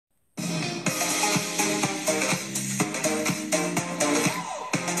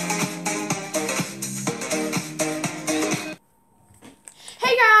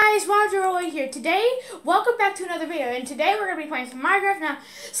today, welcome back to another video, and today we're going to be playing some Minecraft. Now,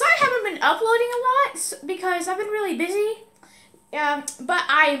 sorry I haven't been uploading a lot, because I've been really busy, but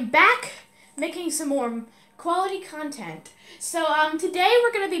I'm back making some more quality content. So, today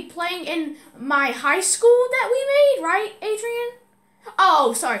we're going to be playing in my high school that we made, right, Adrian?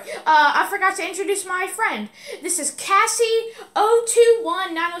 Oh, sorry. I forgot to introduce my friend. This is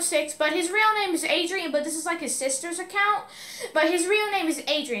Cassie021906, but his real name is Adrian, but this is like his sister's account. But his real name is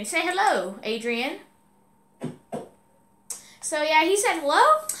Adrian. Say hello, Adrian. So yeah, he said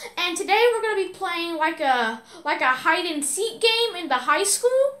hello, and today we're gonna be playing like a hide and seek game in the high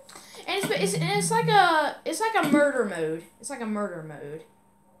school, and it's like a murder mode. It's like a murder mode.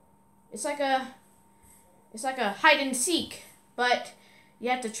 It's like a hide and seek. But you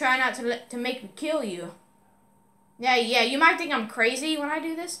have to try not to make me kill you. Yeah, you might think I'm crazy when I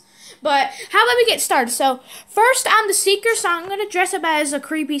do this. But how about we get started? So, first I'm the seeker, so I'm going to dress up as a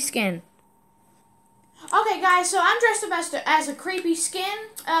creepy skin. Okay, guys, so I'm dressed up as a creepy skin.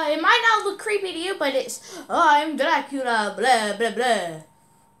 It might not look creepy to you, but it's, oh, I'm Dracula, blah, blah, blah.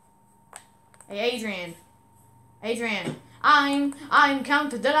 Hey, Adrian, I'm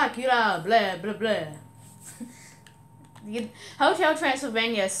Count Dracula, blah, blah, blah. Hotel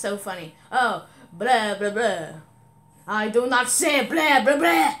Transylvania is so funny. Oh, blah, blah, blah. I do not say blah, blah,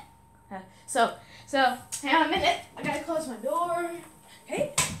 blah. So, hang on a minute. I gotta close my door.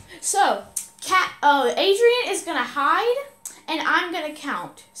 Okay. So, Adrian is gonna hide, and I'm gonna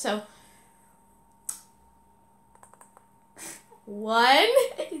count. So, 1,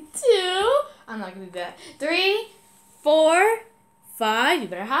 2. I'm not gonna do that. 3, 4, 5. You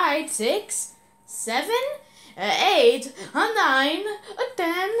better hide. 6, 7. 8, 9,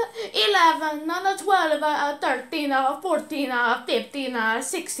 10, 11, 12, 13, 14, 15,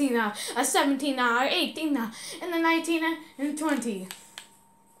 16, 17, 18, and then 19 and 20.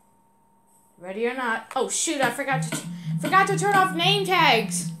 Ready or not? Oh shoot! I forgot to turn off name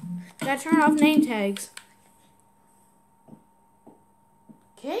tags. Gotta turn off name tags.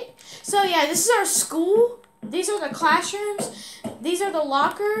 Okay. So yeah, this is our school. These are the classrooms. These are the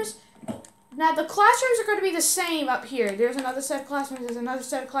lockers. Now, the classrooms are going to be the same up here. There's another set of classrooms. There's another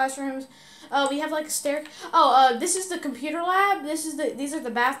set of classrooms. We have, like, a stair. This is the computer lab. These are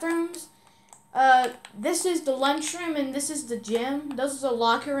the bathrooms. This is the lunchroom, and this is the gym. Those are the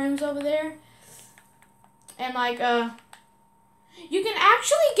locker rooms over there. And, like, you can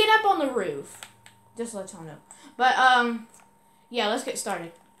actually get up on the roof. Just to let y'all know. But, yeah, let's get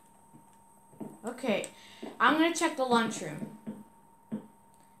started. Okay. I'm going to check the lunchroom.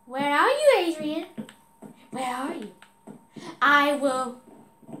 Where are you, Adrian? Where are you? I will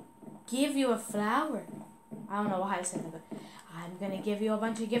give you a flower. I don't know how to say that, but I'm going to give you a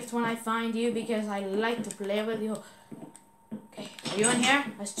bunch of gifts when I find you because I like to play with you. Okay, are you in here?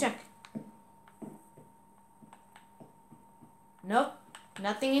 Let's check. Nope,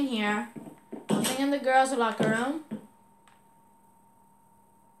 nothing in here. Nothing in the girls' locker room.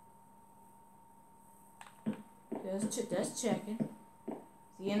 Just checking.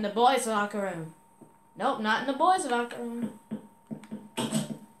 In the boys' locker room. Nope, not in the boys' locker room.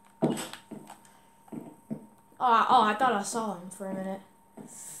 Oh, I thought I saw him for a minute.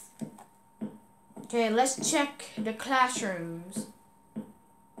 Okay, let's check the classrooms.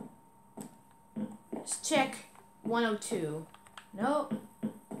 Let's check 102. Nope.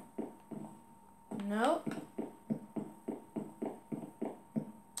 Nope.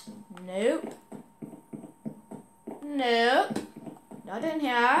 Nope. Nope. Not in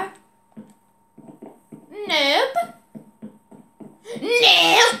here. Nope.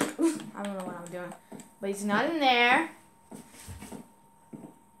 Nope. I don't know what I'm doing. But he's not in there.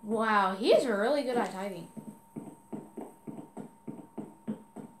 Wow, he is really good at hiding.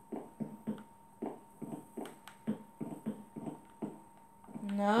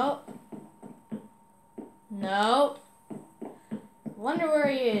 Nope. Nope. Wonder where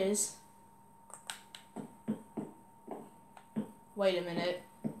he is. Wait a minute.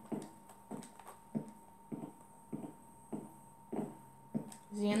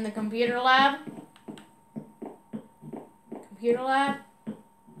 Is he in the computer lab? Computer lab?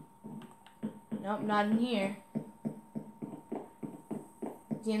 Nope, not in here.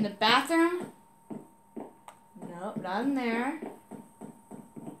 Is he in the bathroom? Nope, not in there.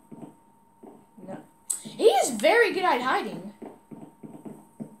 No. He is very good at hiding.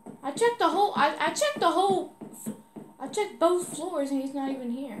 I checked both floors and he's not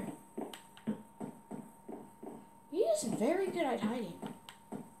even here. He is very good at hiding.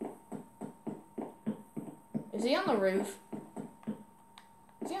 Is he on the roof?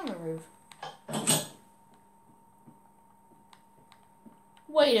 Is he on the roof?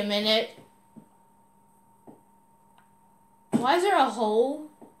 Wait a minute. Why is there a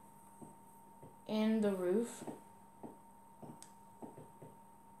hole in the roof?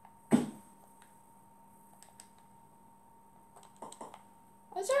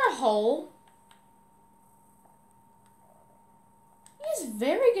 Is there a hole? He is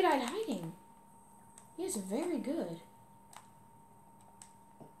very good at hiding. He is very good.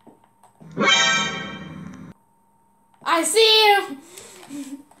 I see you.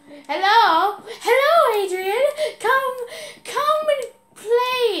 Hello? Hello, Adrian. Come and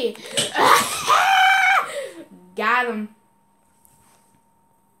play. Got him.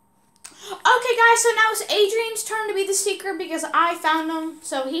 Okay, guys, so now it's Adrian's turn to be the seeker because I found him,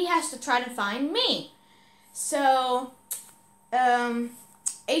 so he has to try to find me. So,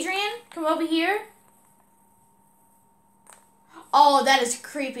 Adrian, come over here. Oh, that is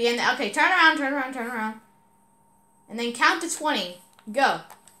creepy. And okay, turn around. And then count to 20. Go.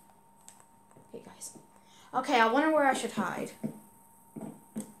 Okay, guys. Okay, I wonder where I should hide.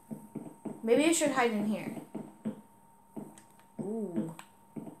 Maybe I should hide in here. Ooh.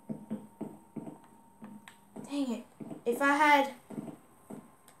 Dang it. If I had...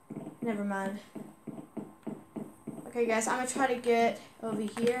 Never mind. Okay, guys, I'm going to try to get over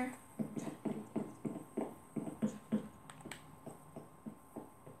here.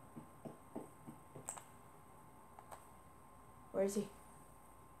 Where is he?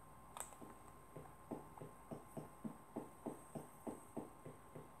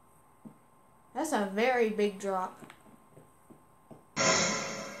 That's a very big drop.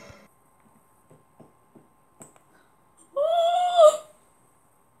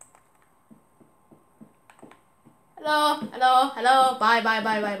 Hello. Bye.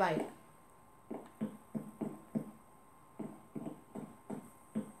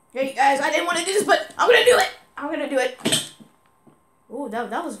 Hey guys, I didn't want to do this, but I'm gonna do it. Ooh,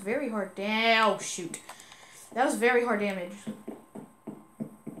 that was very hard. Damn, oh shoot. That was very hard damage.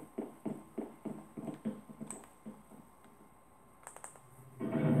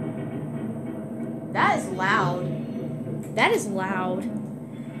 That is loud. That is loud.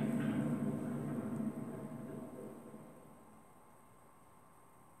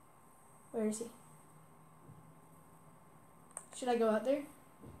 Where is he? Should I go out there?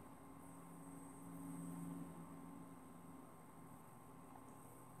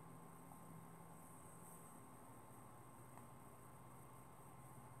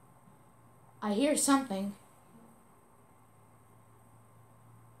 I hear something.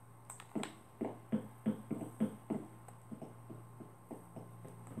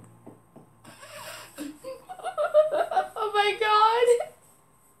 Oh my god!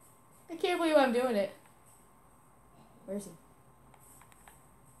 I can't believe I'm doing it. Where is he?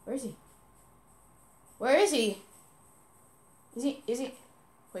 Where is he? Where is he? Is he?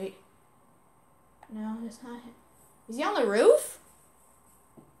 Wait. No, that's not him. Is he on the roof?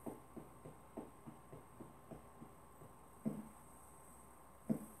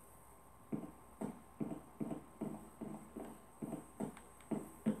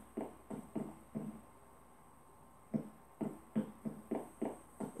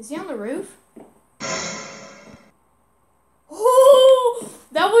 Is he on the roof? Oh,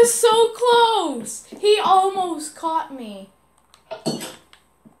 that was so close. He almost caught me. Let's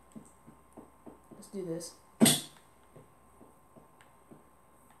do this.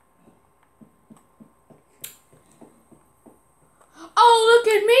 Oh, look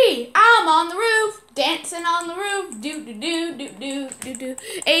at me. I'm on the roof, dancing on the roof. Do.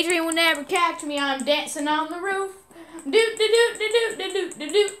 Adrian will never catch me. I'm dancing on the roof. Do.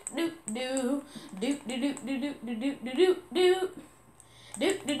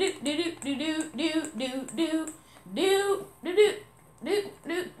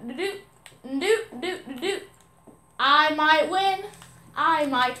 I might win. I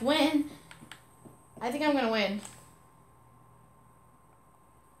might win. I think I'm gonna win.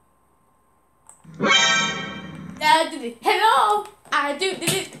 Hello. I do.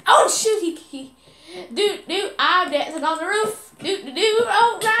 Oh shoot! He. I'm dancing on the roof.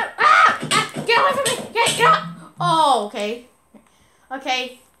 Oh, get away from me! Get up! Oh, okay.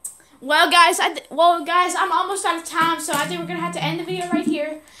 Well, guys, I'm almost out of time, so I think we're gonna have to end the video right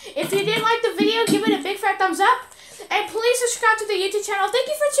here. If you did like the video, give it a big fat thumbs up, and please subscribe to the YouTube channel. Thank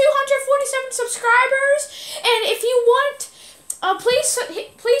you for 247 subscribers, and if you want. Please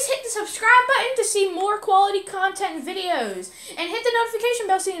hit the subscribe button to see more quality content and videos. And hit the notification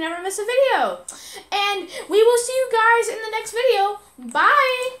bell so you never miss a video. And we will see you guys in the next video.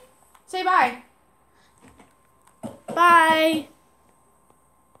 Bye. Say bye. Bye.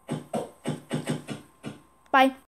 Bye.